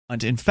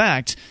In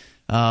fact,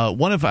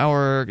 one of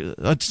our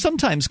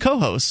sometimes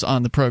co-hosts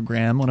on the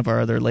program, one of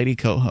our other lady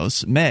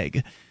co-hosts,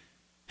 Meg,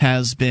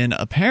 has been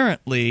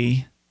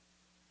apparently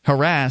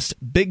harassed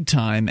big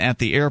time at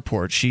the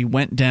airport. She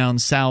went down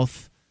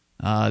south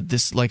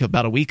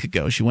about a week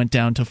ago. She went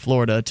down to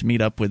Florida to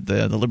meet up with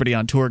the Liberty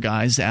on Tour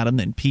guys, Adam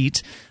and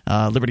Pete,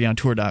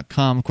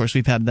 libertyontour.com. Of course,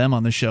 we've had them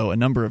on the show a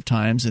number of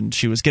times, and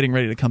she was getting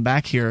ready to come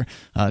back here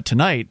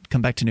tonight,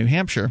 come back to New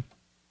Hampshire,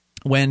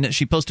 when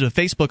she posted a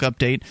Facebook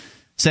update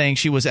saying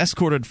she was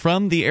escorted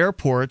from the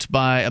airport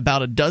by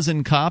about a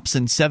dozen cops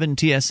and 7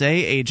 TSA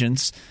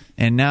agents,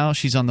 and now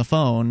she's on the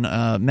phone.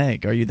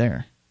 Meg, are you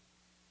there?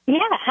 Yeah,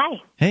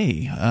 hi.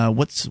 Hey,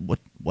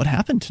 what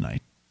happened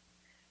tonight?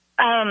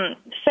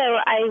 So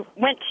I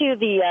went to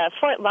the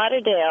Fort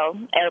Lauderdale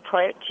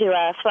airport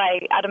to fly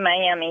out of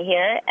Miami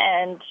here,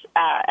 and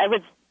I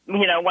was,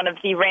 one of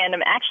the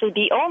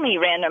the only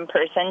random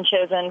person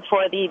chosen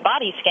for the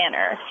body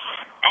scanner.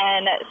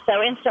 And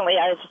so instantly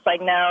I was just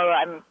like, no,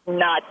 I'm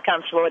not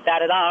comfortable with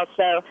that at all.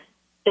 So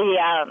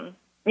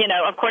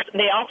of course,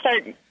 they all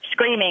start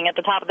screaming at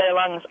the top of their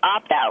lungs,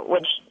 opt out,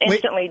 which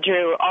instantly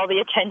drew all the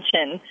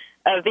attention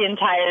of the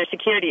entire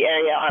security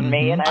area on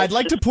me. And I'd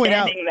like to point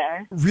out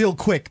there real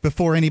quick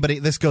before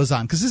this goes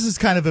on, because this is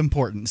kind of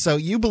important. So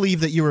you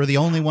believe that you were the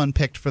only one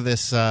picked for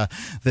this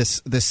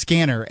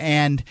scanner,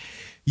 and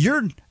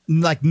you're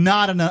like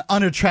not an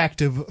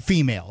unattractive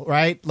female,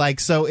 right?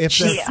 Like, so if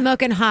she's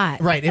smoking hot,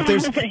 right?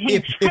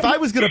 If I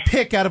was going to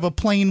pick out of a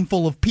plane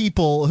full of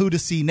people who to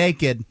see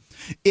naked,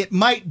 it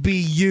might be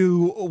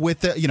you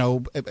with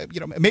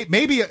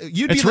maybe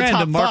you'd be it's the random,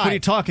 top Mark. 5. What are you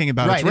talking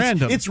about? Right. It's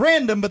random. It's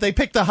random, but they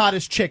picked the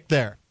hottest chick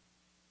there.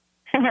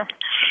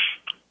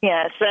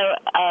 Yeah. So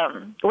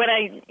when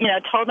I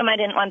told them I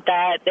didn't want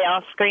that, they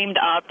all screamed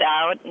opt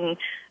out, and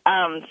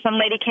some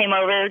lady came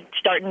over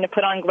starting to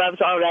put on gloves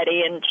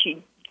already, and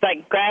she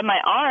grabbed my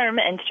arm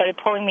and started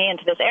pulling me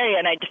into this area,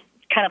 and I just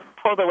kind of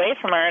pulled away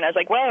from her, and I was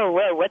like, whoa,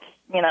 what's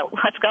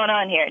going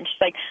on here? And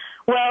she's like,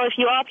 well, if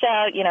you opt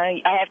out,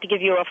 I have to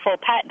give you a full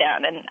pat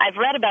down. And I've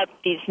read about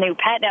these new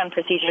pat down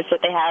procedures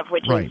that they have,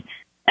 which is,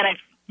 and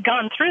I've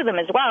gone through them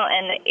as well,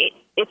 and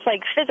it's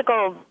like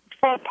physical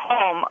full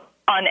palm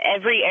on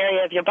every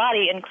area of your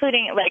body,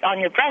 including on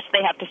your breast.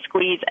 They have to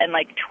squeeze and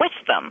twist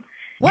them.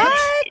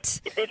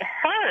 What? It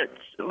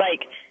hurts.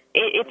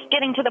 It's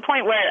getting to the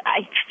point where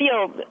I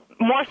feel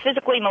more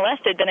physically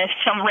molested than if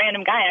some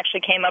random guy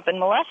actually came up and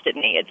molested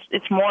me.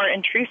 It's more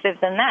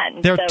intrusive than that.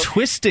 And they're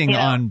twisting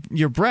on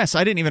your breasts.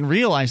 I didn't even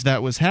realize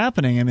that was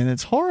happening. I mean,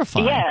 it's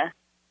horrifying. Yeah.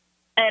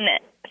 And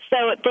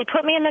so they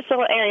put me in this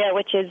little area,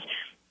 which is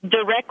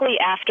directly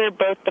after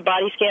both the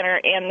body scanner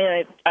and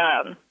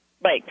the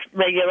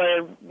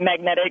regular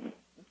magnetic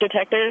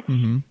detector.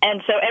 Mm-hmm.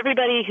 And so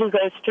everybody who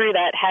goes through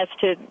that has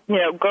to,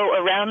 go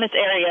around this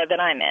area that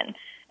I'm in.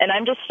 And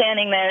I'm just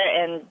standing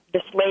there, and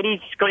this lady's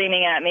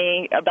screaming at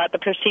me about the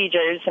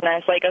procedures, and I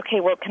was like,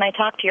 okay, well, can I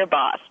talk to your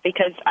boss?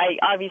 Because I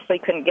obviously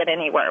couldn't get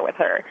anywhere with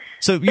her.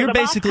 So you're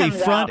basically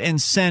front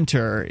and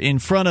center, in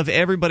front of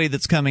everybody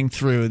that's coming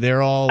through.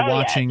 They're all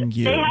watching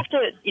you. They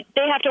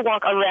have to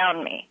walk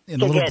around me.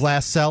 In a little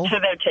glass cell? To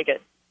their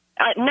ticket.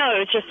 No,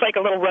 it's just like a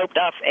little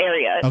roped-off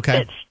area.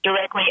 Okay. It's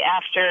directly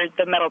after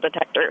the metal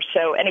detector.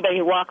 So anybody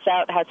who walks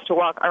out has to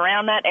walk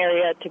around that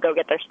area to go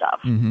get their stuff.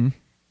 Mm-hmm.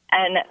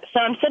 And so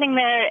I'm sitting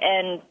there,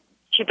 and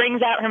she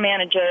brings out her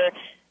manager,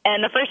 and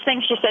the first thing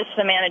she says to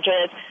the manager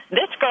is,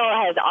 this girl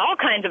has all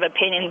kinds of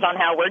opinions on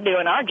how we're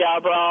doing our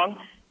job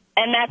wrong.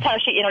 And that's how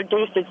she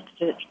introduces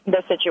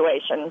the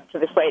situation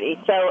to this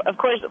lady. So, of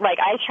course,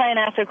 I try and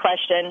ask her a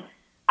question.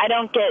 I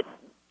don't get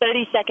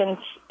 30 seconds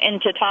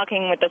into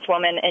talking with this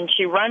woman, and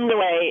she runs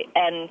away,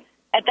 and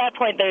at that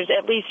point there's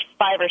at least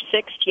 5 or 6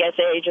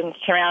 TSA agents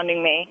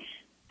surrounding me.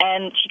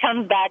 And she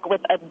comes back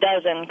with a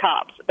dozen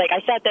cops.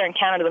 I sat there and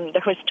counted them.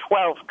 There was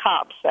 12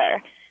 cops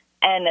there.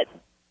 And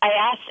I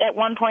asked at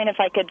one point if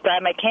I could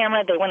grab my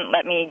camera. They wouldn't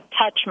let me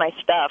touch my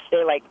stuff.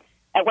 They,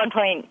 at one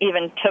point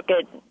even took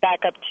it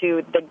back up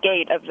to the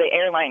gate of the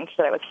airlines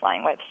that I was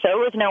flying with. So it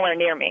was nowhere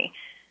near me.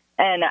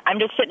 And I'm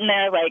just sitting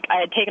there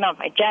I had taken off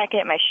my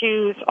jacket, my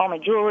shoes, all my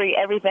jewelry,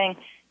 everything.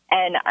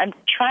 And I'm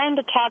trying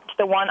to talk to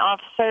the one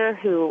officer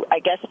who I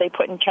guess they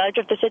put in charge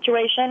of the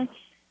situation.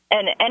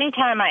 And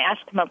anytime I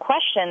asked him a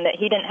question that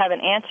he didn't have an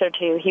answer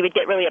to, he would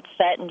get really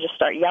upset and just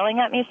start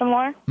yelling at me some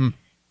more.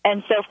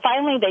 And so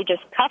finally they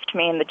just cuffed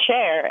me in the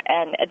chair.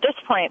 And at this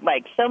point,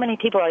 so many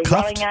people are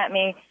yelling at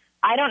me.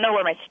 I don't know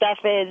where my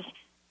stuff is,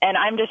 and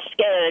I'm just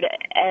scared.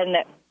 And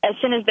as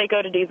soon as they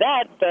go to do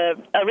that,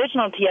 the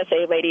original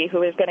TSA lady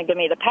who was going to give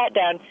me the pat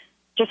down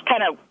just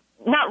kind of,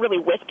 not really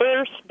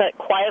whispers, but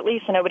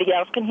quietly so nobody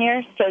else can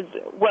hear, says,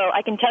 well,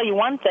 I can tell you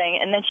one thing,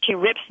 and then she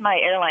rips my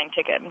airline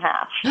ticket in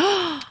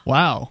half.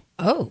 Wow.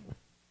 Oh.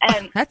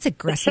 And that's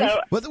aggressive.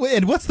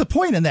 And what's the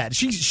point in that?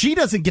 She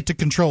doesn't get to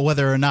control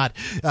whether or not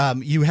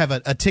you have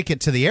a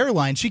ticket to the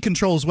airline. She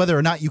controls whether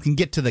or not you can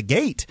get to the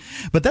gate.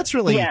 But that's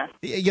really,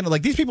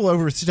 these people are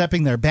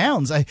overstepping their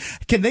bounds.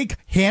 Can they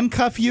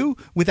handcuff you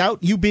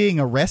without you being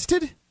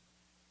arrested?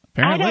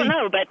 Apparently. I don't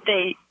know, but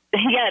they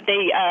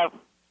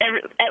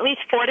at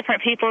least 4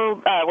 different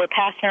people were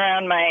passing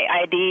around my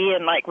ID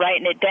and like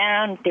writing it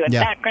down, doing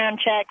background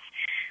checks,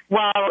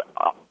 while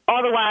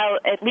all the while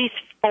at least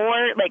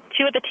 4, like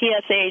 2 of the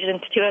TSA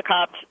agents, 2 of the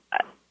cops,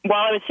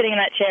 while I was sitting in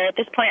that chair, at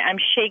this point I'm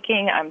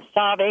shaking, I'm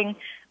sobbing.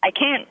 I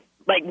can't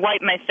like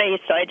wipe my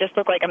face, so I just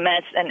look like a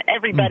mess, and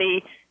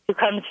everybody who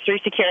comes through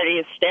security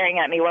is staring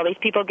at me while these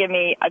people give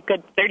me a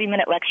good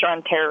 30-minute lecture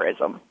on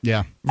terrorism.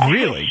 Yeah.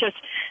 Really?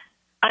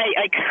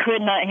 I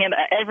could not handle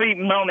it. Every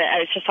moment I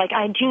was just like,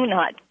 I do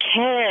not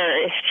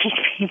care if these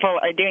people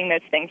are doing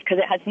those things because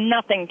it has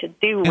nothing to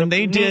do with me. And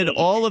they did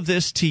all of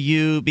this to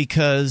you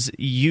because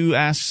you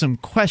asked some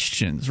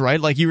questions,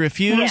 right? Like you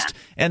refused,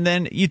 and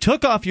then you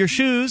took off your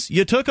shoes,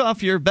 you took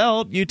off your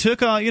belt, you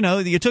took off,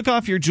 you took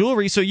off your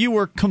jewelry, so you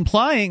were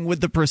complying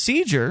with the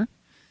procedure.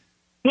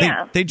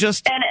 Yeah. They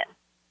just...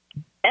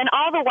 And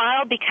all the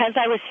while, because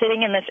I was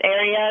sitting in this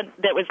area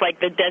that was like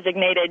the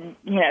designated,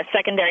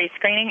 secondary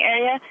screening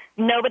area,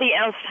 nobody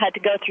else had to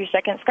go through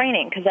second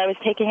screening because I was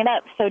taking it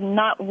up. So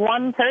not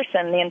one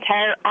person the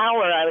entire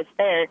hour I was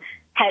there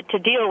had to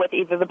deal with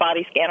either the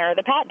body scanner or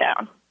the pat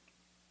down.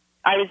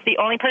 I was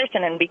the only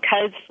person, and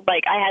because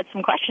I had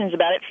some questions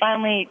about it,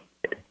 finally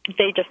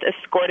they just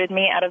escorted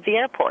me out of the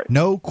airport.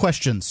 No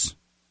questions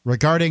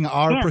regarding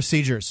our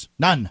procedures.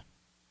 None.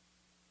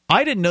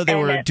 I didn't know they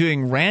were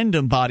doing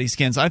random body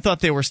scans. I thought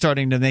they were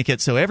starting to make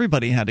it so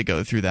everybody had to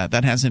go through that.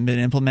 That hasn't been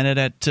implemented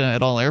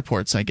at all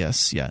airports, I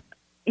guess, yet.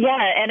 Yeah,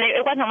 and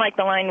it wasn't like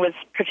the line was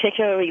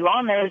particularly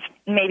long. There was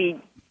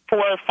maybe 4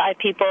 or 5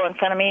 people in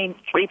front of me,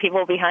 3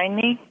 people behind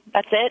me.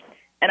 That's it.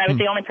 And I was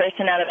the only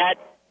person out of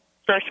that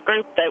first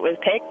group that was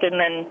picked.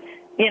 And then,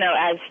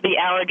 as the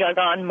hour drug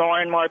on, more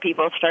and more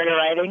people started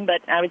arriving,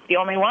 but I was the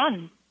only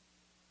one.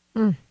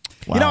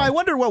 Wow. I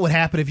wonder what would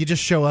happen if you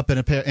just show up in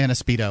a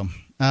Speedo.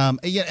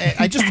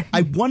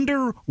 I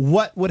wonder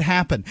what would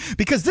happen,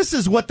 because this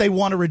is what they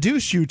want to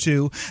reduce you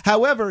to.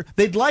 However,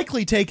 they'd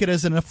likely take it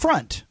as an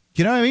affront.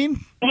 You know what I mean?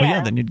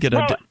 Yeah, then you'd get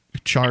a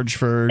charge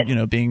for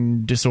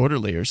being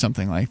disorderly or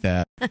something like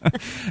that.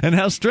 And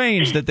how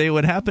strange that they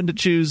would happen to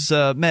choose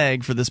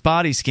Meg for this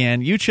body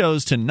scan. You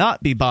chose to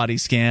not be body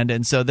scanned,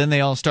 and so then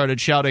they all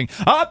started shouting,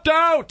 "Opt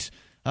out!"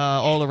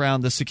 all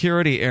around the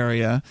security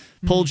area,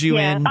 pulled you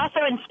in. Also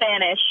in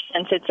Spanish,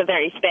 since it's a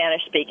very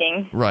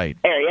Spanish-speaking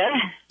area.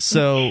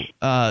 So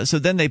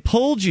then they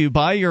pulled you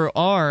by your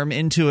arm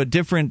into a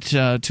different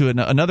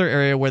another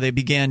area where they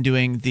began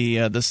doing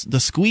the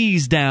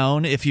squeeze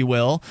down, if you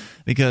will,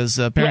 because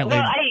apparently.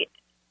 Well,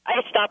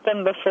 I stopped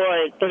them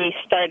before they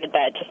started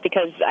that, just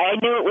because I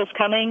knew it was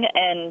coming,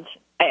 and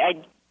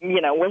I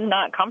was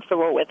not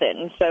comfortable with it,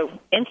 and so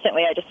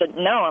instantly I just said,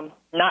 no, I'm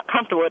not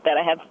comfortable with that.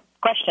 I have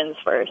questions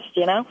first,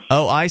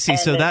 Oh, I see.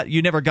 And so that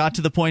you never got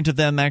to the point of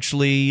them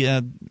actually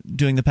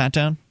doing the pat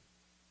down?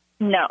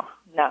 No.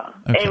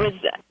 Okay.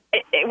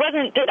 It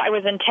wasn't that I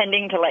was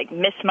intending to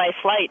miss my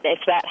flight if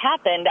that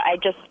happened. I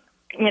just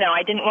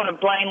I didn't want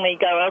to blindly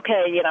go,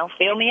 okay,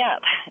 feel me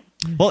up.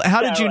 Well,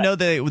 how did you know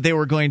they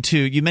were going to?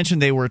 You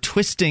mentioned they were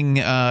twisting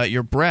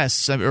your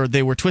breasts, or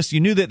they were twist. You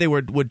knew that they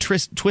would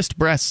twist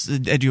breasts.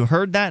 Had you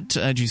heard that?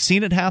 Had you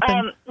seen it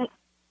happen?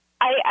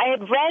 I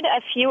had read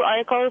a few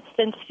articles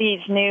since these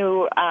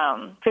new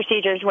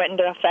procedures went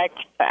into effect,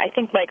 I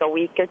think a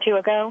week or 2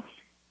 ago.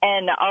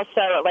 And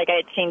also, I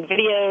had seen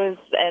videos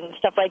and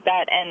stuff like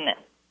that. And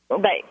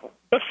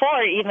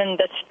before even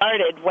this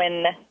started,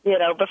 when,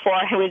 before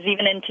I was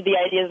even into the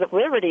ideas of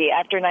liberty,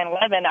 after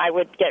 9/11, I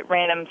would get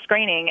random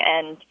screening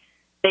and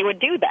they would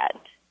do that.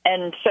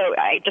 And so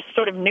I just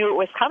sort of knew it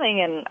was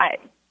coming, and I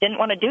didn't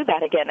want to do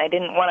that again. I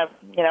didn't want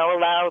to,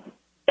 allow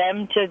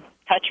them to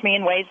touch me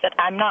in ways that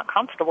I'm not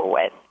comfortable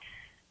with.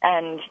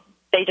 And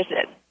they just,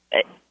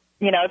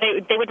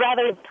 they would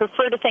rather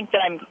prefer to think that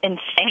I'm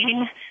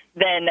insane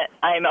than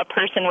I'm a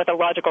person with a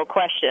logical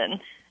question.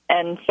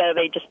 And so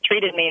they just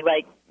treated me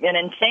like an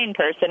insane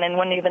person and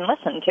wouldn't even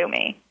listen to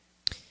me.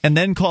 And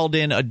then called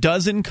in a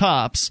dozen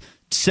cops,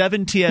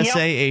 7 TSA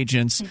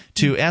agents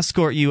to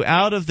escort you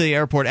out of the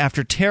airport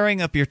after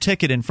tearing up your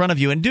ticket in front of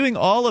you and doing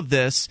all of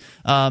this,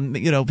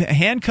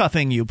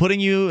 handcuffing you, putting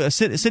you,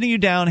 sitting you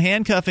down,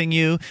 handcuffing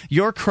you.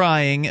 You're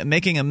crying,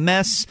 making a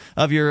mess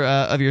of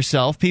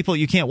yourself. People,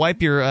 you can't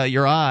wipe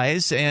your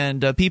eyes,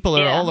 and people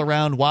are all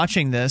around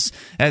watching this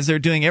as they're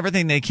doing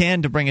everything they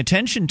can to bring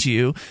attention to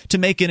you, to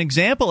make an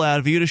example out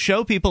of you, to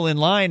show people in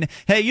line,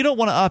 hey, you don't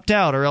want to opt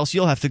out, or else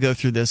you'll have to go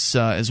through this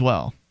as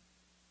well.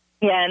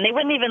 Yeah, and they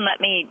wouldn't even let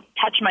me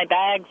touch my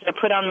bags or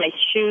put on my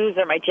shoes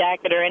or my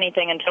jacket or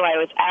anything until I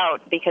was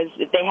out, because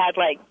they had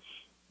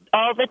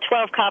all the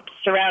 12 cops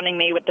surrounding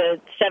me with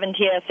the 7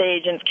 TSA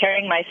agents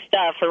carrying my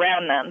stuff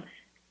around them,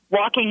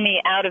 walking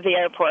me out of the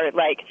airport.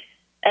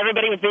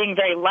 Everybody was being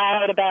very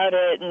loud about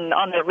it and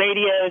on their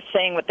radios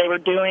saying what they were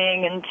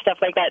doing and stuff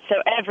like that. So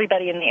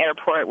everybody in the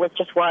airport was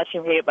just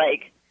watching me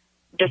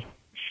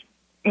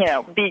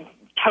be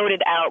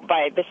toted out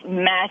by this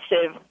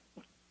massive,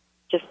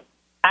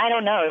 I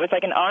don't know. It was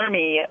like an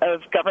army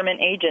of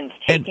government agents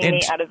taking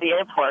me out of the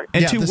airport.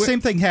 And the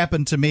same thing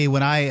happened to me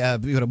when I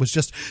was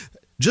just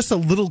just a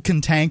little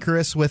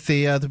cantankerous with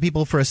the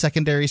people for a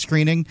secondary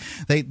screening.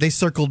 They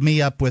circled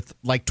me up with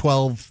like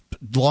 12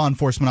 law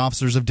enforcement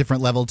officers of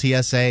different level,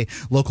 TSA,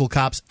 local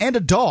cops, and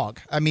a dog.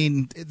 I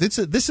mean, this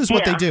is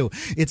what they do.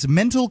 It's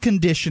mental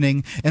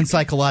conditioning and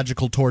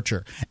psychological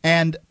torture.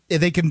 And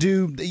they can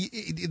do.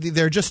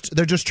 They're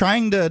just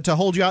trying to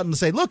hold you out and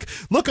say, look,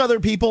 other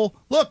people,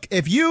 look.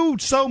 If you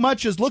so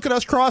much as look at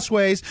us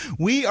crossways,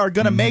 we are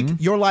going to make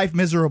your life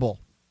miserable.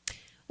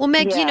 Well,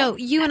 Meg,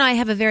 you and I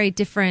have a very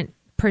different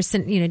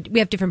we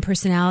have different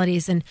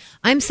personalities, and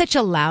I'm such a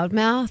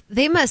loudmouth.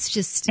 They must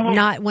just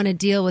not want to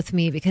deal with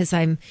me because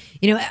I'm,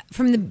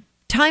 from the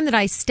time that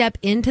I step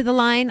into the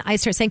line, I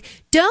start saying,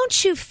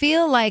 "Don't you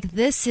feel like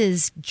this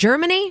is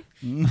Germany?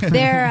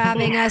 They're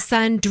having us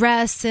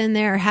undress and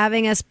they're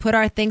having us put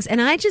our things."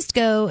 And I just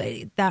go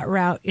that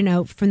route,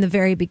 from the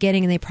very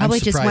beginning. And they probably I'm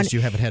surprised just want you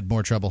haven't had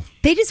more trouble.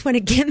 They just want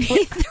to get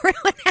me thrown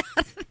out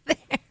of there.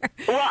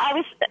 Well,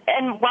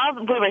 and while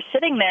we were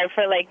sitting there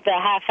for like the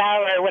half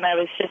hour when I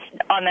was just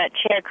on that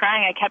chair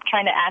crying, I kept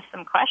trying to ask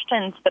them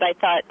questions that I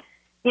thought,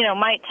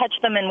 might touch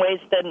them in ways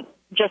that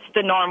just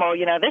the normal,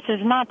 this is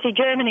Nazi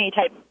Germany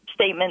type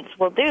statements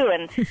will do.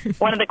 And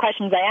one of the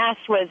questions I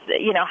asked was,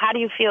 how do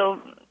you feel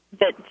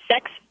that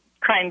sex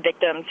crime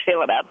victims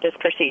feel about this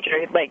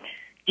procedure? Like,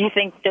 do you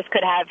think this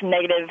could have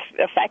negative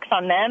effects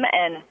on them?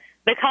 And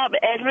the cop,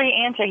 every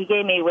answer he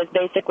gave me was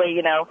basically,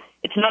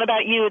 it's not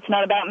about you, it's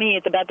not about me,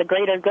 it's about the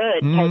greater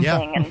good type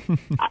thing. And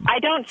I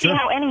don't see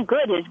how any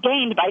good is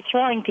gained by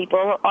throwing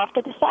people off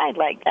to the side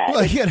like that.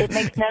 Well, it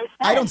makes no sense.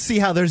 I don't see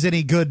how there's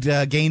any good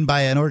gained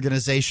by an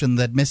organization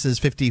that misses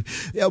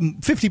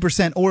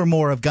 50% or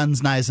more of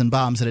guns, knives, and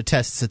bombs that it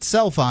tests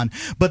itself on.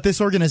 But this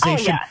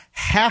organization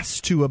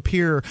has to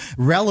appear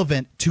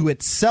relevant to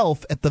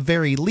itself at the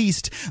very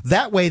least.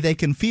 That way they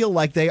can feel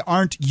like they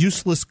aren't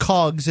useless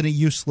cogs in a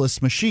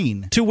useless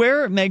machine. To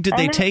where, Meg, did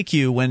they take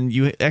you when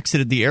you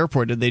exited the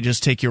airport? Did they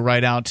just take you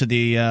right out to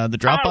the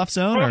drop-off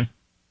zone? Or?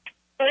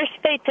 First,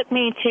 they took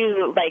me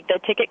to the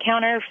ticket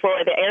counter for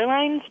the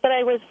airlines that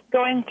I was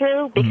going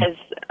through because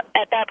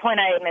at that point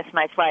I had missed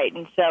my flight,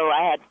 and so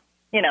I had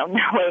no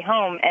way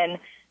home. And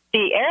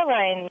the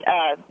airline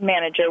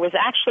manager was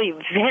actually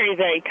very,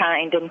 very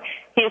kind, and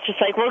he was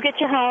just like, "We'll get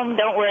you home.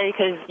 Don't worry,"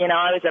 because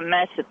I was a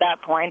mess at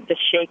that point,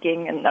 just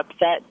shaking and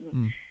upset.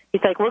 And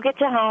he's like, "We'll get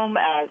you home.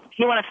 If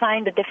you want to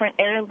find a different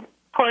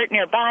airport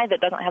nearby that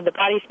doesn't have the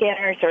body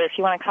scanners, or if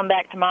you want to come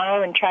back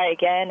tomorrow and try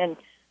again and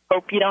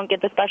hope you don't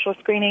get the special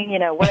screening,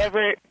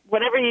 whatever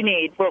you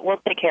need,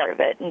 we'll take care of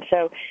it." And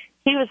so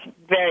he was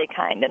very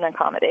kind and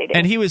accommodating.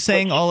 And he was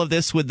saying all of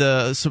this with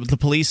the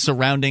police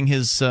surrounding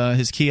his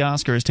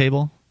kiosk or his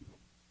table?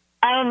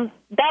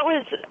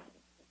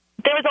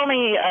 There was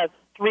only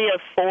 3 or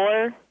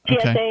 4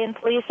 TSA and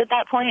police at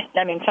that point.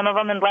 I mean, some of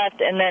them had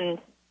left, and then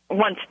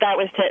once that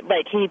was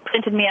he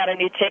printed me out a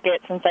new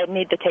ticket since I'd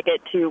need the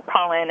ticket to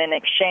call in and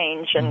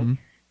exchange, and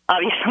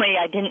obviously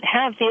I didn't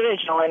have the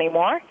original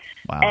anymore.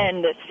 Wow.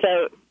 And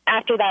so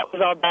after that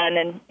was all done,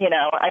 and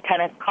I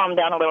kind of calmed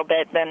down a little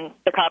bit, then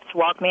the cops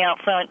walked me out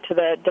front to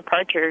the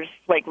departures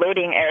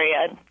loading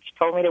area and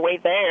told me to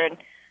wait there, and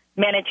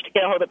managed to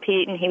get a hold of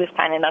Pete, and he was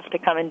kind enough to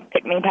come and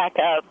pick me back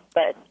up.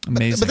 But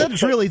Amazing. But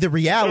that's really the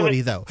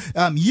reality, though.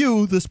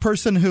 You, this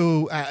person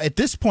who at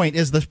this point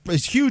is the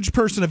huge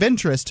person of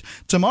interest,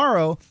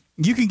 tomorrow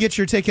you can get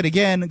your ticket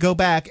again, go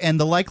back, and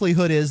the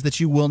likelihood is that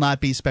you will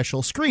not be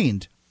special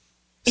screened.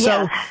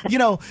 So,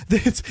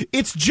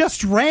 it's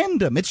just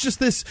random. It's just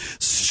this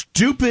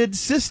stupid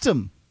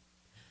system.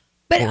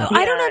 But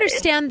I don't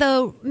understand,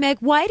 though, Meg,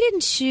 why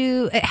didn't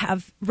you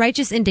have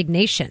righteous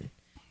indignation?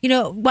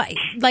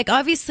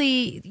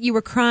 Obviously you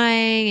were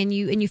crying and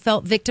you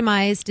felt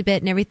victimized a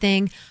bit and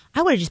everything.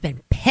 I would have just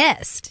been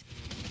pissed.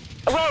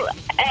 Well,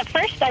 at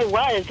first I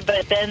was,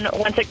 but then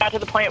once it got to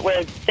the point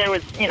where there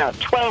was,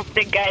 12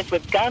 big guys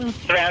with guns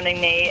surrounding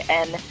me,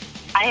 and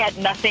I had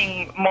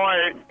nothing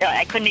more.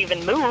 I couldn't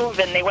even move,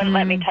 and they wouldn't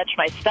let me touch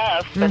my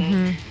stuff.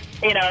 And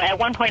at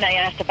one point I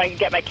asked if I could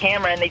get my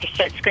camera, and they just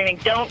started screaming,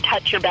 "Don't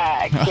touch your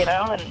bag!"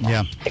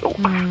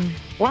 And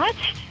what?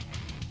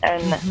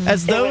 And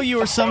as though you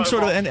were some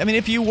sort of. And I mean,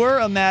 if you were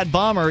a mad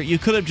bomber, you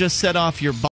could have just set off your bomb